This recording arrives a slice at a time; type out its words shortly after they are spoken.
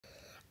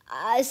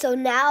So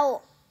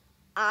now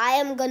I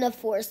am gonna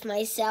force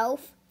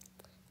myself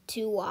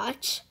to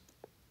watch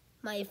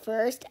my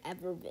first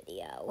ever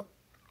video.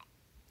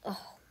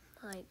 Oh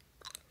my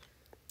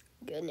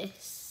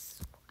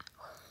goodness.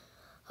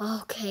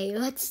 Okay,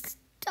 let's start.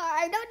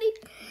 I don't need.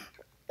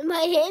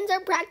 My hands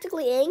are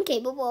practically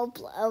incapable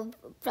of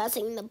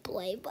pressing the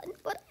play button.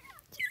 But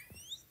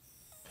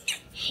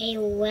hey,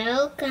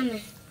 welcome.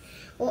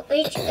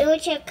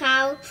 Hoje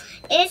Cal.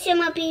 Esse é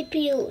uma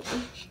pipiu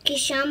que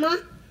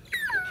chama.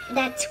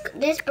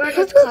 This bird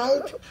is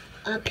called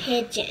a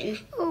pigeon.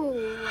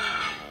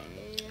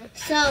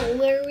 So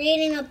we're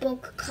reading a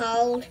book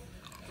called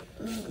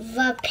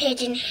The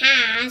Pigeon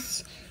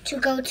Has to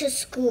Go to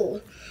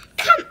School.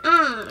 Come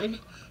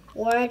on!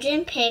 Words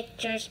and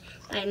Pictures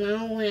by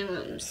Mo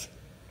Williams.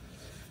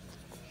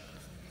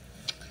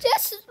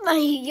 Just my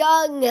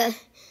young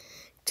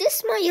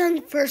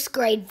first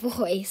grade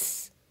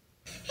voice.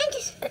 I'm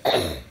just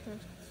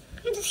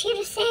here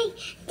to say,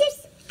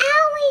 this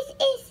always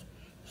is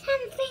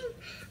something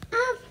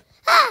of...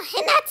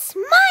 And that's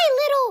my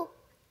little,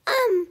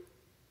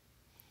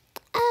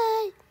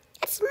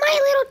 that's my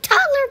little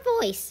toddler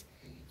voice.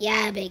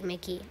 Yeah, Big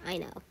Mickey, I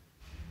know.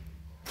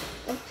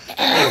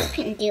 I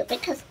couldn't do it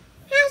because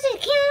houses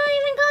can't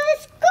even go to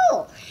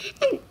school.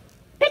 And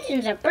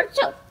pigeons are birds,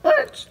 so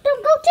birds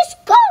don't go to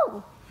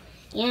school.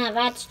 Yeah,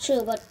 that's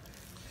true, but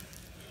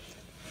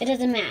it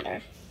doesn't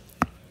matter.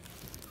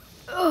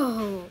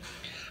 Oh,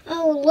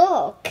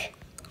 look.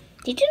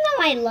 Did you know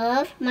I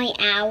love my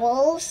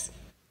owls?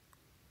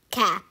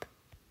 Cap.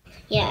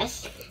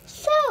 Yes.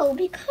 So,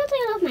 because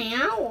I love my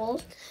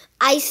owls,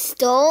 I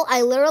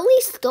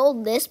literally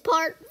stole this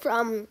part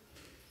from,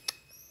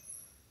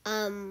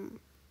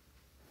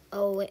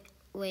 oh,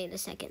 wait a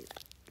second.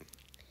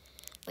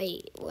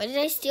 Wait, what did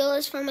I steal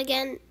this from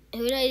again?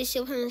 Who did I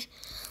steal from this?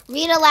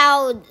 Read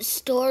aloud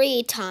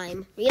story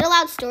time. Read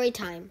aloud story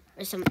time.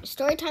 Or some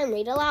story time,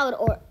 read aloud,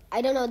 or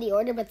I don't know the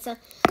order, but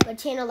a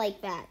channel like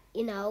that,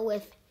 you know,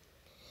 with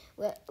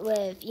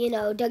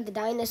Doug the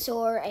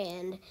Dinosaur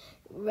and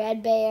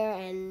Red Bear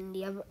and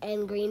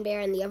Green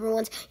Bear and the other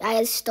ones.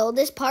 I stole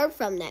this part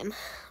from them.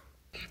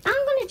 I'm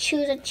gonna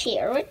choose a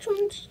chair. Which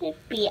one should it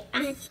be?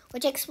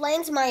 Which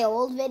explains my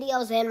old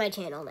videos and my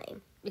channel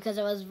name because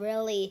I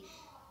really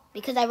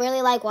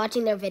like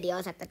watching their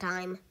videos at the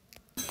time.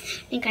 I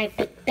think I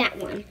picked that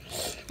one.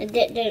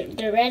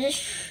 The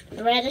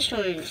reddish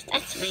orange.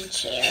 That's my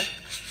chair.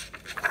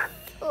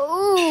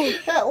 Ooh.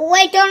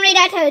 Wait, don't read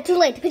that time. It's too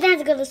late. The pigeons have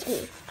to go to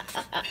school.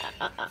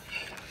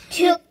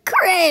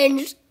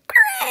 Cringe.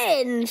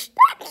 That's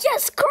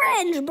just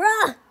cringe,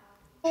 bruh.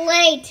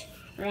 Wait,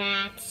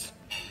 rats.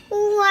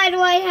 Why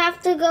do I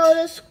have to go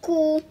to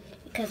school?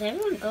 Because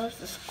everyone goes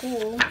to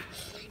school.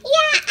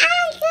 Yeah,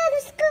 I go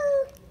to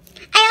school.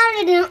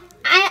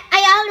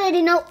 I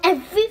already know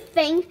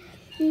everything.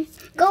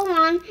 Go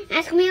on,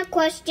 ask me a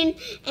question.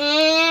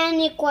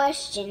 Any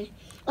question.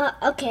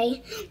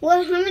 Okay.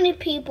 Well, how many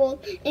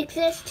people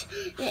exist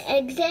on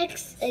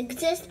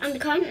the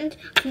continent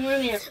of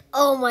North America?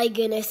 Oh my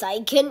goodness,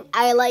 I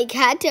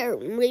had to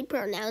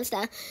repronounce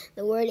the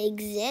word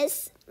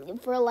exists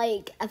for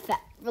like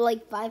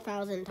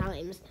 5,000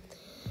 times.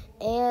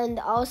 And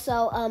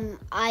also,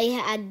 I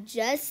had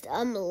just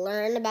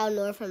learned about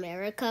North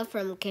America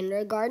from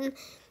kindergarten.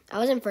 I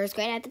was in first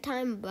grade at the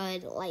time,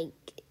 but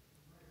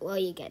well,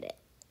 you get it.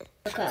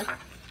 Okay.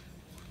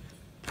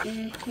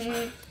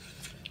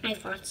 I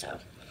thought so.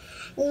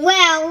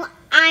 Well,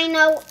 I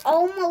know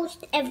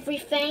almost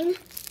everything.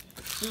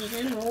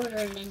 Even more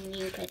than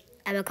you could.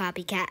 I'm a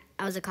copycat.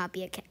 I was a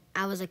copycat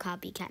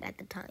at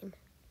the time.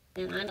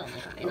 And I don't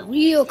know.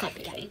 Real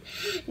copycat.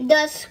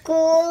 The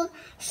school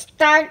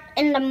start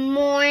in the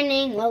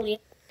morning.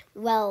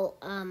 Well,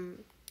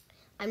 I'm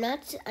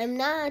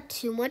not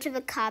too much of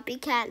a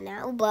copycat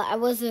now, but I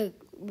was a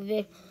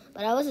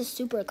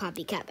super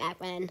copycat back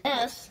then.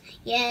 Yes.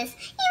 Even I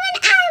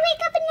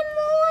wake up in the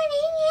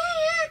morning. Yeah.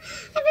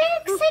 I'm very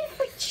excited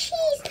for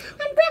cheese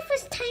on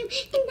breakfast time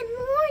in the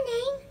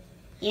morning.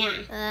 Yeah.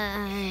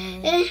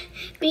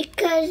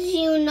 Because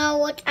you know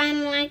what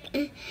I'm like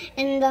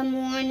in the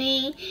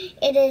morning.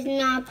 It is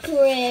not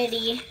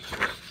pretty.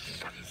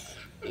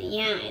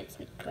 Yeah, it's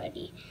not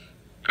pretty.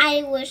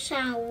 I wish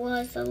I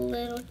was a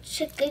little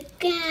chick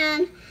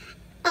again.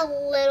 A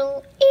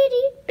little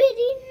itty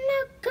bitty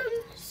knock on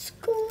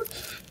school.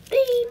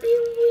 Baby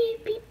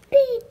weepy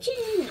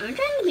pigeon. I'm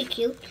trying to be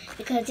cute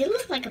because you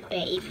look like a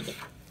baby.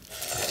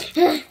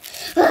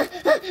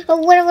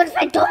 What if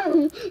I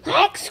don't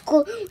like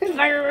school? What if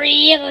I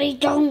really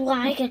don't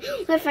like it?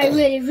 What if I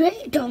really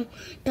don't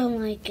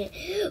like it?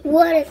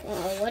 What if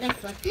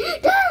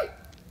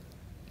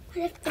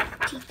the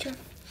teacher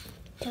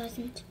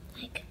doesn't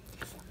like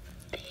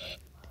it?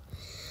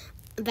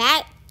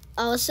 That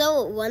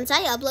also, once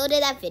I uploaded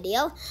that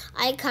video,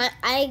 I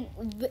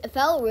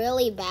felt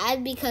really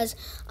bad because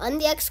on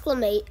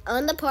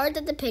the part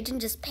that the pigeon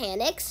just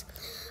panics.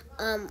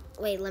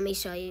 Wait, let me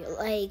show you.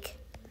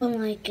 Don't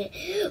like it.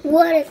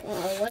 What if?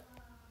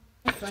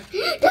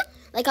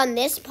 Like on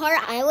this part,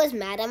 I was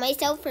mad at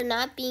myself for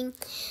not being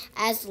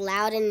as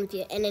loud and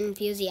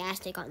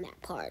enthusiastic on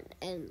that part.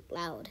 And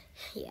loud,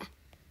 yeah.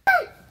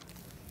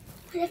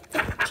 What if the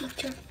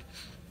teacher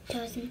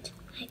doesn't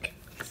like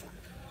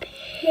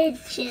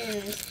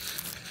pigeons?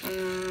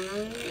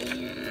 Oh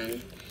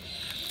man.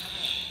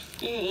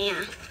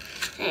 Yeah.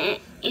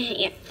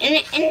 Yeah.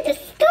 And the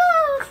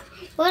stove.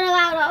 What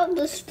about all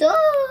the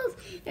stove?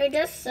 There's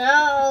just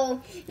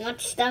so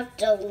much stuff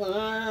to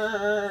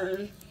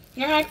learn.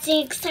 That's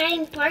the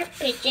exciting part,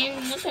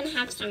 Pigeon. You're gonna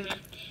have some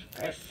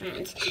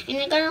friends, and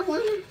you're not gonna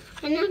learn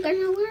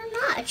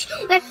much.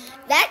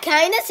 That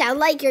kind of sounds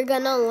like you're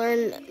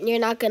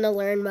not gonna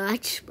learn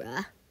much,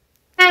 bruh.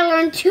 I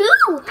learned too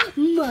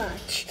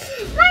much.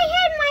 My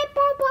head might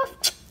pop off.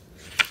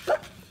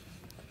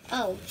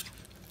 Oh,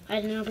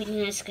 I didn't know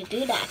pigeons could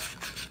do that.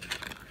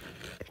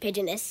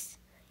 Pigeoness.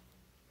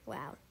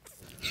 Wow.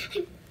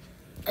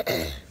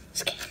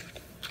 Scared.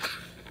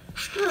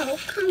 Oh,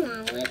 come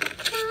on, little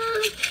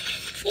child.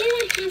 You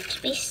don't have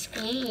to be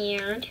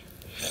scared.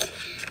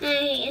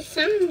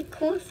 Some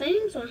cool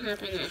things will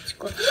happen at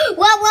school.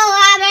 What will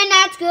happen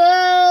at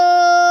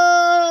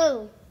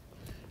school?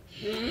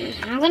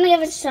 I'm gonna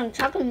give it some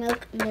chocolate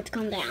milk and let's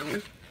calm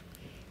down.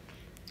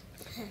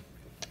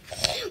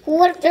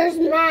 What if there's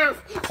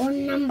math or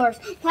numbers?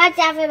 What's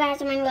alphabet has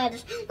so many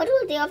letters? What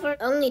will the offer?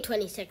 Only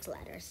 26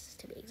 letters,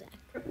 to be exact.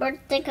 But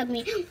think of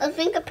me. I'll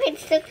think of page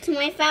 6 to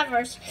my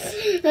favors.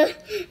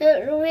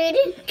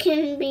 Reading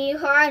can be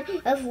hard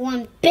with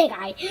one big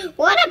eye.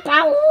 What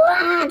about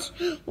lunch?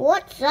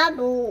 What's up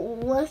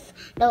with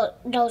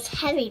those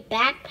heavy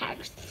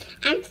backpacks?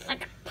 I'm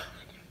like,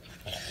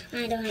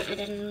 I don't know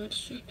what to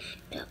say.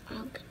 The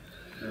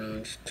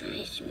sounds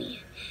drives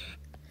me.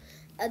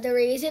 The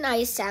reason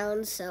I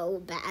sound so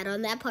bad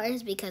on that part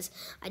is because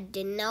I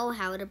didn't know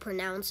how to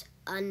pronounce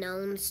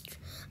unknown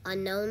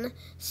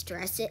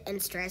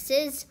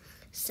stresses.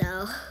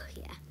 So,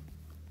 yeah.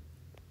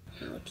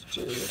 How to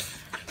do it.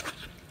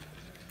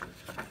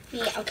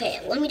 Yeah, okay,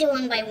 let me do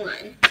one by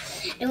one.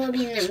 It will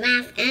be in the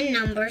math and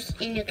numbers,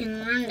 and you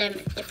can learn them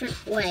different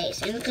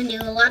ways. And you can do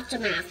lots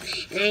of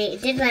math. And I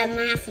did that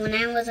math when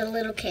I was a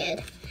little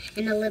kid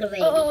and a little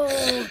baby. Oh,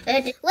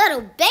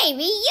 little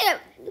baby?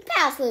 You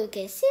passed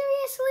Lucas.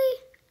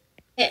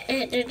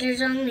 Seriously?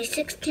 There's only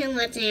 16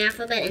 letters in the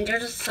alphabet, and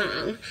there's a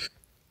song.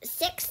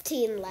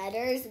 16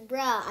 letters?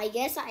 Bruh, I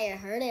guess I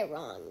heard it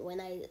wrong when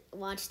I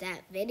watched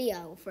that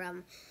video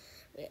from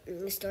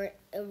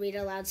Read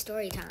Aloud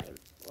Story Time,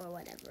 or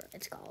whatever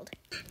it's called.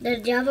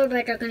 The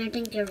alphabet are going to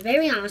think you're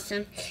very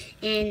awesome,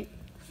 and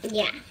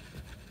yeah.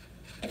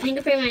 The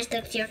finger pretty much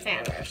looks your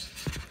favors.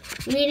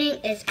 Reading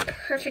is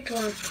perfect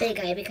on big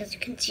eye because you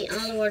can see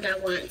all the words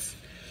at once.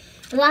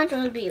 Lunch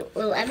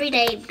will every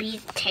day be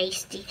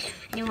tasty,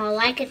 and you will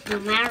like it no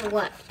matter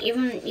what,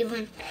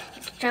 even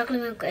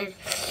chocolate milk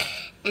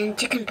and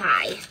chicken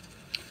pie.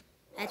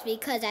 That's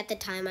because at the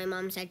time my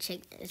mom said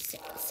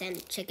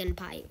sent chicken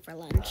pie for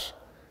lunch.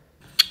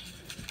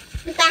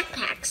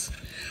 Backpacks.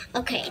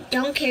 Okay,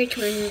 don't carry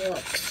too many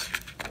books.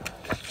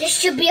 There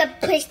should be a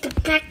place to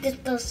practice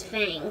those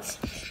things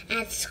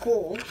at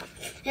school.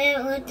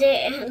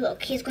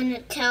 Look, he's going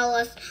to tell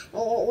us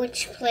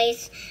which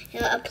place,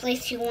 a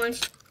place he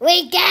wants.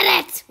 We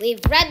get it!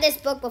 We've read this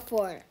book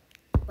before.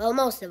 Well,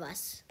 most of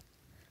us.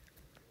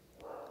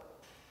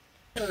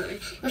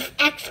 With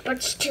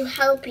experts to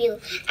help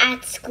you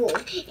at school,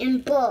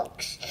 in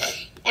books,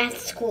 at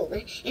school,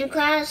 in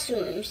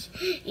classrooms,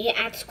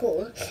 at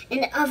school,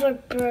 and other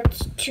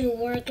birds to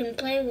work and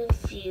play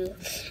with you,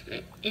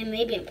 and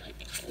maybe a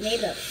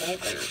playground.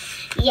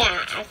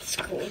 Yeah, at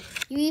school.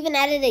 You even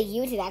added a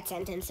U to that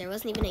sentence. There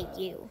wasn't even a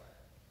U.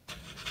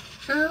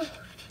 Oh,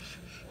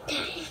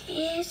 that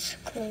is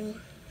cool.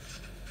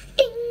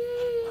 Ding.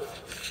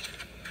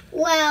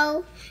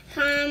 Well,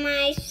 how am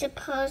I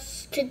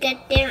supposed to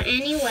get there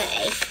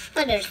anyway?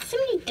 Well, there's so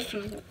many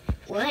different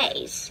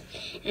ways.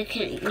 You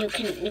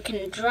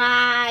can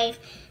drive,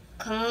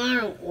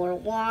 car, or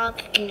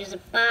walk. You can use a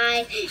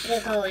bike. You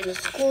can go in a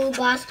school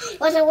bus.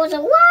 What?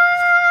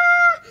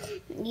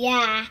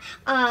 Yeah,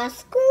 a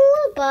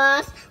school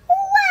bus.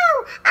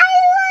 Wow, I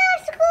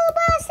love school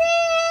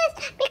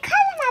buses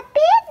because I'm a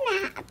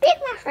big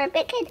man for a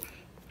big kid.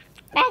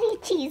 Fatty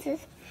cheeses.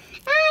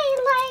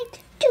 I like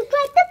to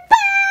ride the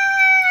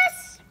bus.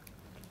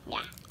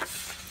 Yeah,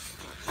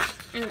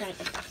 I'm gonna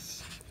go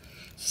bus.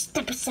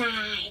 Step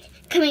aside.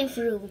 Coming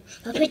through.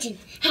 A pigeon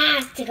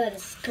has to go to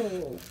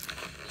school.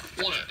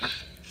 Yeah.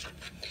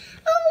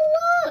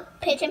 Oh look,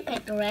 pigeon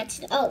picked the red.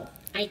 Oh,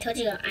 I told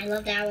you I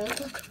love that one.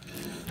 Look.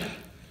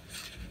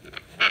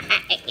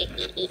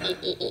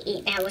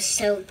 That was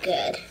so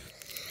good.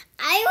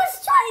 I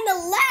was trying to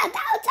laugh.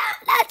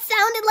 That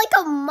sounded like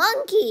a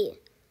monkey.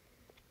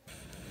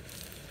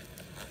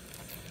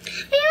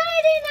 I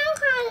already know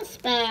how to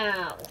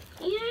spell.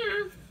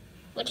 Yeah.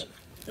 Which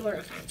you were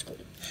a fan school.